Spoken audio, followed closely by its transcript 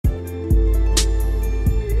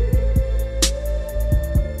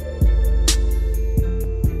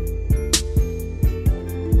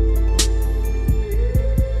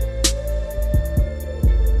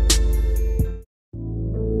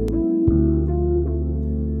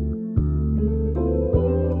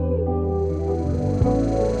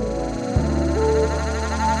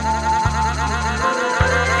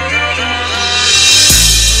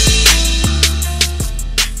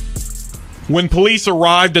When police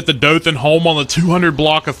arrived at the Dothan home on the 200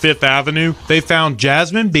 block of 5th Avenue, they found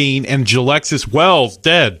Jasmine Bean and Jalexis Wells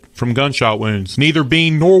dead from gunshot wounds. Neither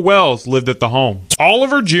Bean nor Wells lived at the home.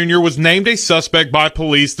 Oliver Jr. was named a suspect by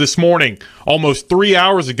police this morning. Almost 3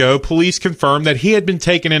 hours ago, police confirmed that he had been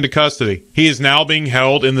taken into custody. He is now being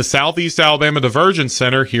held in the Southeast Alabama Diversion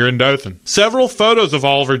Center here in Dothan. Several photos of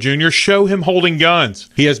Oliver Jr. show him holding guns.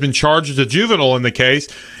 He has been charged as a juvenile in the case,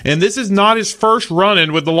 and this is not his first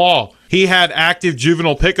run-in with the law. He had active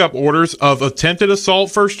juvenile pickup orders of attempted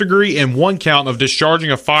assault first degree and 1 count of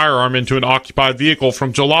discharging a firearm into an occupied vehicle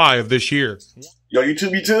from July of this year. Yo,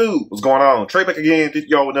 YouTube, what's going on? Trey back again,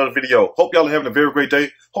 y'all with another video. Hope y'all are having a very great day.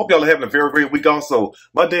 Hope y'all are having a very great week also.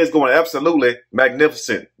 My day is going absolutely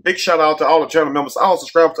magnificent. Big shout out to all the channel members, all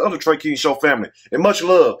subscribers to other Trey King Show family. And much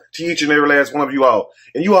love to each and every last one of you all.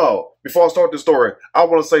 And you all, before I start this story, I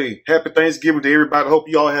want to say happy Thanksgiving to everybody. Hope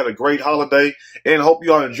you all had a great holiday. And hope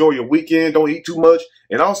you all enjoy your weekend. Don't eat too much.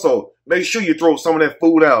 And also, make sure you throw some of that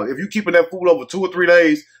food out. If you're keeping that food over 2 or 3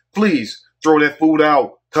 days, please throw that food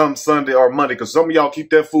out come Sunday or Monday, because some of y'all keep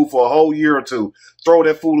that food for a whole year or two. Throw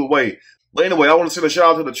that food away. But anyway, I want to send a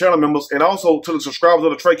shout out to the channel members and also to the subscribers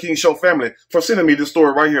of the Trey King Show family for sending me this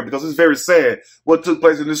story right here, because it's very sad what took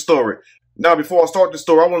place in this story. Now, before I start this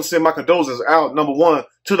story, I want to send my condolences out, number one,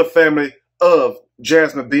 to the family of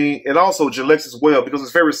Jasmine Bean and also Jalexis Wells, because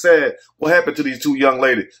it's very sad what happened to these 2 young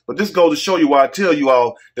ladies. But this goes to show you why I tell you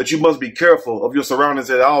all that you must be careful of your surroundings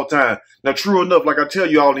at all times. Now, true enough, like I tell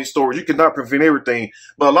you all in these stories, you cannot prevent everything,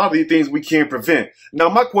 but a lot of these things we can prevent. Now,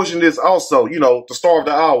 my question is also, the star of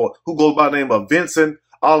the hour, who goes by the name of Vincent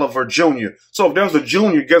Oliver Jr. So if there's a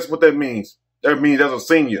junior, guess what that means? That means there's a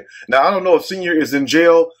senior. Now, I don't know if senior is in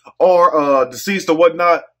jail or deceased or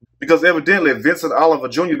whatnot, because evidently Vincent Oliver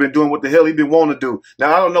Jr. has been doing what the hell he been wanting to do.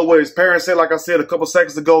 Now, I don't know what his parents said, like I said a couple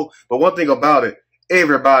seconds ago, but one thing about it,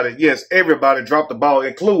 everybody, yes, everybody dropped the ball,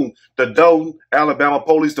 including the Dothan, Alabama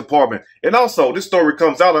Police Department. And also, this story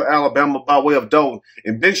comes out of Alabama by way of Dothan.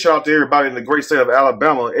 And big shout out to everybody in the great state of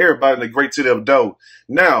Alabama, everybody in the great city of Dothan.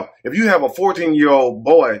 Now, if you have a 14-year-old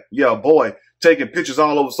boy, taking pictures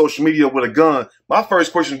all over social media with a gun, my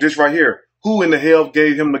first question is this right here. Who in the hell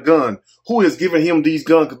gave him the gun? Who is giving him these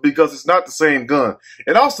guns? Because it's not the same gun.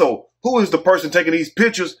 And also, who is the person taking these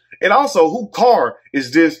pictures? And also, who car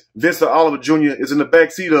is this Vincent Oliver Jr. is in the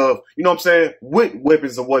backseat of, with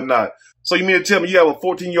weapons and whatnot? So you mean to tell me you have a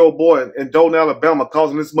 14-year-old boy in Dothan, Alabama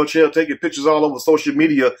causing this much hell, taking pictures all over social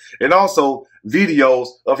media and also videos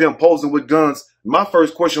of him posing with guns? My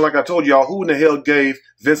first question, like I told y'all, who in the hell gave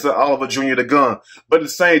Vincent Oliver Jr. the gun? But at the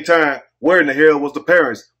same time, where in the hell was the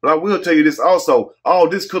parents? But I will tell you this also, all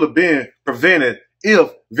this could have been prevented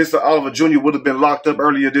if Vincent Oliver Jr. would have been locked up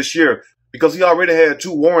earlier this year, because he already had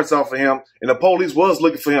 2 warrants out for him and the police was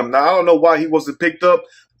looking for him. Now, I don't know why he wasn't picked up,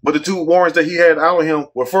 but the 2 warrants that he had out of him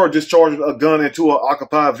were for discharging a gun into an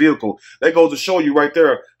occupied vehicle. That goes to show you right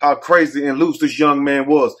there how crazy and loose this young man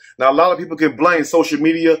was. Now, a lot of people can blame social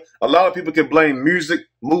media. A lot of people can blame music,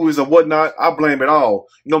 movies, and whatnot. I blame it all.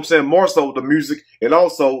 You know what I'm saying? More so the music and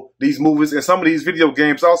also these movies and some of these video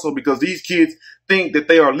games also, because these kids think that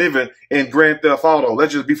they are living in Grand Theft Auto.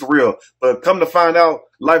 Let's just be for real. But come to find out,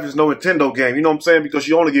 life is no Nintendo game. You know what I'm saying? Because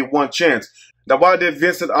you only get 1 chance. Now, why did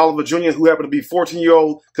Vincent Oliver Jr., who happened to be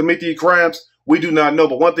 14-year-old, commit these crimes? We do not know.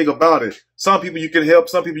 But one thing about it, some people you can help,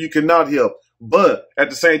 some people you cannot help. But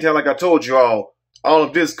at the same time, like I told you all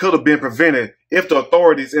of this could have been prevented if the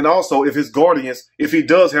authorities and also if his guardians, if he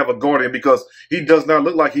does have a guardian, because he does not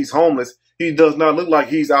look like he's homeless. He does not look like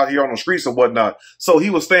he's out here on the streets or whatnot. So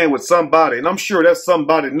he was staying with somebody. And I'm sure that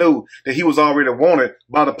somebody knew that he was already wanted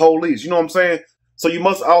by the police. You know what I'm saying? So you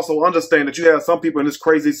must also understand that you have some people in this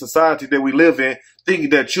crazy society that we live in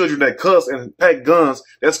thinking that children that cuss and pack guns,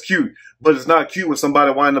 that's cute. But it's not cute when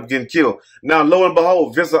somebody wind up getting killed. Now, lo and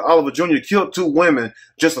behold, Vincent Oliver Jr. killed 2 women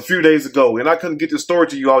just a few days ago. And I couldn't get this story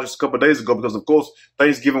to you all just a couple of days ago because, of course,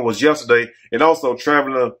 Thanksgiving was yesterday. And also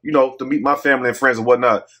traveling, to meet my family and friends and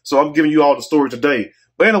whatnot. So I'm giving you all the story today.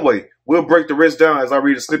 But anyway, we'll break the rest down as I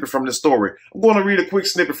read a snippet from this story. I'm going to read a quick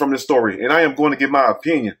snippet from this story. And I am going to give my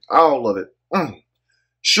opinion, all of it.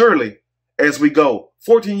 Surely, as we go,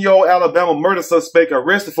 14-year-old Alabama murder suspect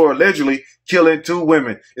arrested for allegedly killing 2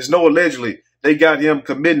 women. It's no allegedly. They got him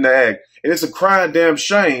committing the act. And it's a crying damn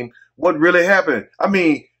shame what really happened. I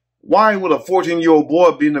mean, why would a 14-year-old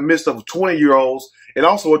boy be in the midst of 20-year-olds and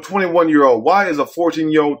also a 21-year-old? Why is a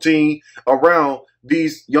 14-year-old teen around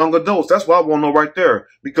these young adults? That's what I want to know right there.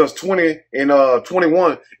 Because 20 and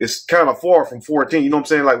 21 is kind of far from 14. You know what I'm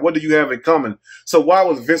saying? Like, what do you have in common? So why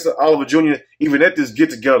was Vincent Oliver Jr. even at this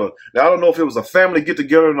get-together? Now, I don't know if it was a family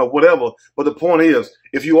get-together or whatever, but the point is,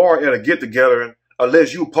 if you are at a get-together,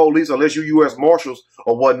 unless you police, unless you U.S. Marshals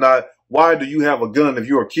or whatnot, why do you have a gun if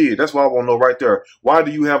you're a kid? That's what I want to know right there. Why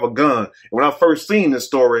do you have a gun? And when I first seen this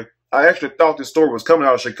story, I actually thought this story was coming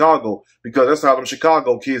out of Chicago because that's how them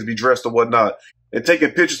Chicago kids be dressed or whatnot. And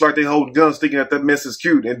taking pictures like they hold guns thinking that mess is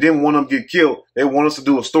cute. And then one of them get killed. They want us to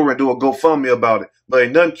do a story and do a GoFundMe about it. But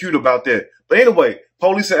ain't nothing cute about that. But anyway,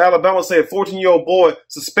 police in Alabama say a 14-year-old boy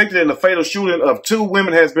suspected in the fatal shooting of 2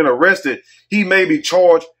 women has been arrested. He may be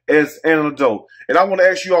charged as an adult. And I want to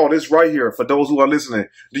ask you all this right here for those who are listening.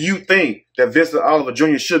 Do you think that Vincent Oliver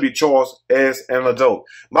Jr. should be charged as an adult?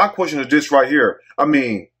 My question is this right here. I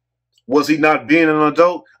mean, was he not being an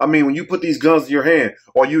adult? I mean, when you put these guns in your hand,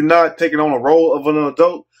 are you not taking on a role of an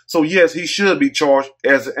adult? So yes, he should be charged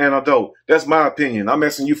as an adult. That's my opinion. I'm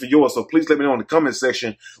asking you for yours. So please let me know in the comment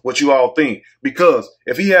section what you all think. Because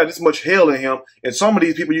if he had this much hell in him, and some of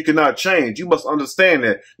these people you cannot change, you must understand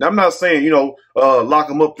that. Now, I'm not saying, lock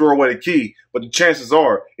him up, throw away the key. But the chances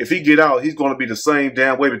are, if he get out, he's going to be the same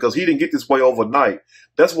damn way because he didn't get this way overnight.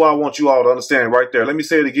 That's why I want you all to understand right there. Let me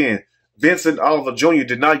say it again. Vincent Oliver Jr.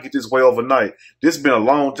 did not get this way overnight. This has been a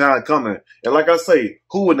long time coming. And like I say,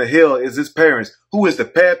 who in the hell is his parents? Who is the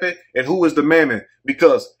pappy and who is the mammy?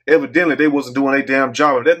 Because evidently they wasn't doing their damn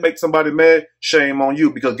job. If that makes somebody mad, shame on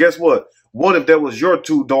you. Because guess what? What if that was your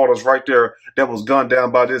 2 daughters right there that was gunned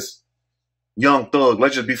down by this young thug?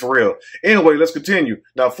 Let's just be for real. Anyway, let's continue.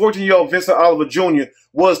 Now, 14-year-old Vincent Oliver Jr.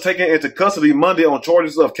 was taken into custody Monday on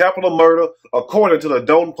charges of capital murder, according to the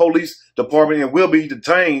Dothan Police Department, and will be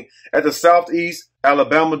detained at the Southeast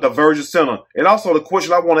Alabama Diversion Center. And also the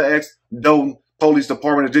question I want to ask Dothan Police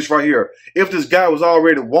Department is this right here. If this guy was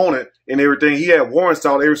already wanted and everything, he had warrants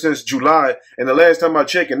out ever since July. And the last time I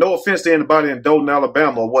checked, and no offense to anybody in Dothan,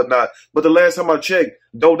 Alabama or whatnot, but the last time I checked,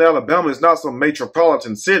 Dothan, Alabama is not some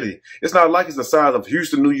metropolitan city. It's not like it's the size of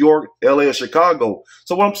Houston, New York, LA, or Chicago.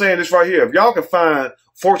 So what I'm saying is right here, if y'all can find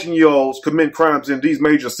 14-year-olds commit crimes in these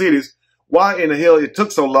major cities, why in the hell it took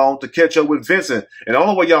so long to catch up with Vincent? And the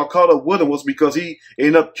only way y'all caught up with him was because he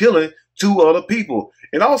ended up killing 2 other people.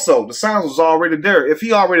 And also, the signs was already there. If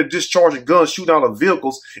he already discharging guns, shooting out of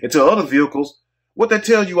vehicles into other vehicles, what that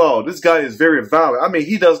tell you all? This guy is very violent. I mean,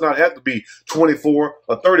 he does not have to be 24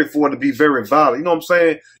 or 34 to be very violent. You know what I'm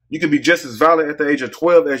saying? You can be just as violent at the age of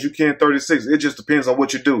 12 as you can 36. It just depends on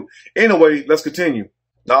what you do. Anyway, let's continue.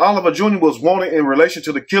 Now, Oliver Jr. was wanted in relation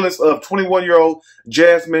to the killings of 21-year-old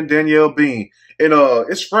Jasmine Danielle Bean. And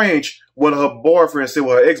it's strange what her boyfriend said,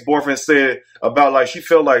 what her ex-boyfriend said about, like, she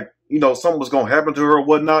felt like, something was going to happen to her or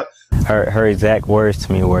whatnot. Her exact words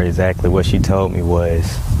to me were exactly what she told me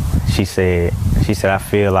was, she said, I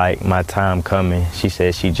feel like my time coming. She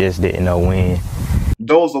said she just didn't know when.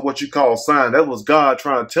 Those are what you call signs. That was God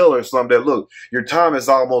trying to tell her something that, look, your time is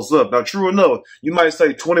almost up. Now, true enough, you might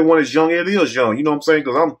say 21 is young. It is young. You know what I'm saying?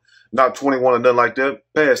 Because I'm not 21 or nothing like that,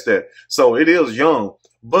 past that. So it is young.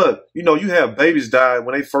 But, you have babies die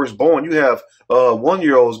when they first born. You have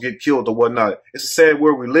 1-year-olds get killed or whatnot. It's a sad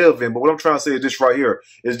world we live in. But what I'm trying to say is this right here,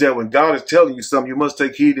 is that when God is telling you something, you must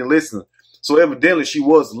take heed and listen. So evidently she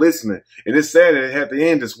was listening. And it's sad that it had to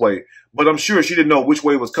end this way. But I'm sure she didn't know which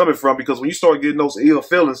way it was coming from, because when you start getting those ill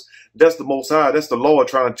feelings, that's the Most High. That's the Lord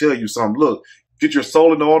trying to tell you something. Look, get your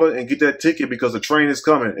soul in order and get that ticket, because the train is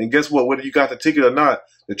coming. And guess what? Whether you got the ticket or not,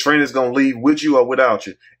 the train is going to leave with you or without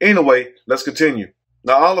you. Anyway, let's continue.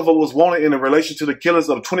 Now, Oliver was wanted in relation to the killings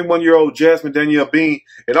of 21-year-old Jasmine Danielle Bean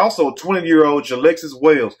and also 20-year-old Alexis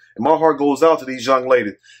Wells. And my heart goes out to these young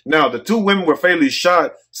ladies. Now, the 2 women were fatally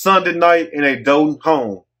shot Sunday night in a Dothan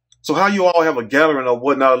home. So how you all have a gathering or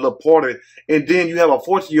whatnot, a little party, and then you have a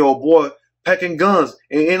 14-year-old boy packing guns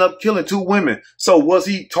and end up killing 2 women. So was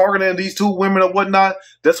he targeting these 2 women or whatnot?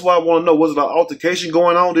 That's why I want to know. Was it an altercation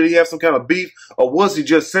going on? Did he have some kind of beef? Or was he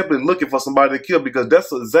just simply looking for somebody to kill? Because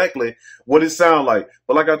that's exactly what it sounded like.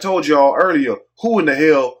 But like I told y'all earlier, who in the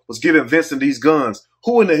hell was giving Vincent these guns?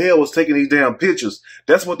 Who in the hell was taking these damn pictures?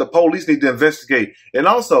 That's what the police need to investigate. And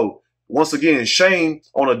also, once again, shame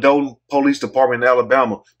on the Dothan Police Department in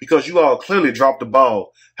Alabama, because you all clearly dropped the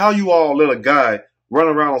ball. How you all let a guy run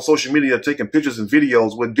around on social media taking pictures and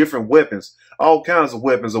videos with different weapons, all kinds of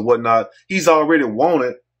weapons or whatnot? He's already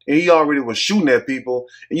wanted, and he already was shooting at people.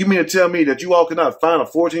 And you mean to tell me that you all could not find a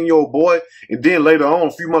 14-year-old boy, and then later on,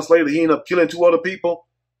 a few months later, he ended up killing 2 other people?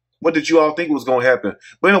 What did you all think was going to happen?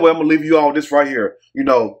 But anyway, I'm going to leave you all this right here.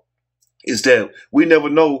 Is that we never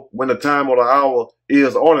know when the time or the hour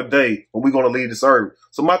is or the day when we're going to leave this earth.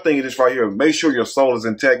 So my thing is this right here. Make sure your soul is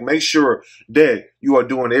intact. Make sure that you are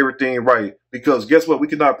doing everything right. Because guess what? We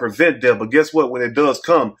cannot prevent death. But guess what? When it does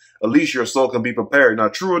come, at least your soul can be prepared. Now,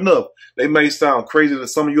 true enough, they may sound crazy to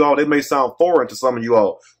some of you all. They may sound foreign to some of you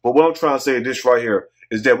all. But what I'm trying to say is this right here.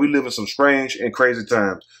 is that we live in some strange and crazy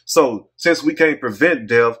times. So since we can't prevent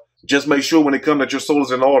death, just make sure when it comes that your soul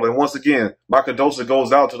is in order. And once again, my condolences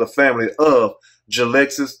goes out to the family of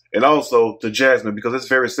Jalexis and also to Jasmine, because it's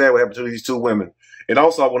very sad what happened to these two women. And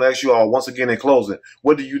also, I want to ask you all once again in closing,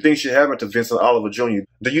 what do you think should happen to Vincent Oliver Jr.?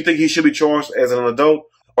 Do you think he should be charged as an adult,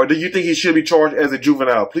 or do you think he should be charged as a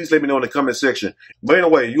juvenile? Please let me know in the comment section. But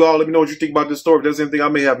anyway, you all let me know what you think about this story. If there's anything I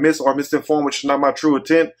may have missed or misinformed, which is not my true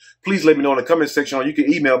intent, please let me know in the comment section, or you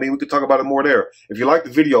can email me. We can talk about it more there. If you like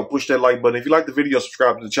the video, push that like button. If you like the video,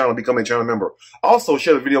 subscribe to the channel, become a channel member. Also,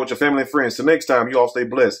 share the video with your family and friends. Till next time, you all stay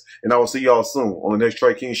blessed, and I will see you all soon on the next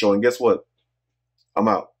Trey King Show. And guess what? I'm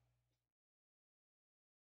out.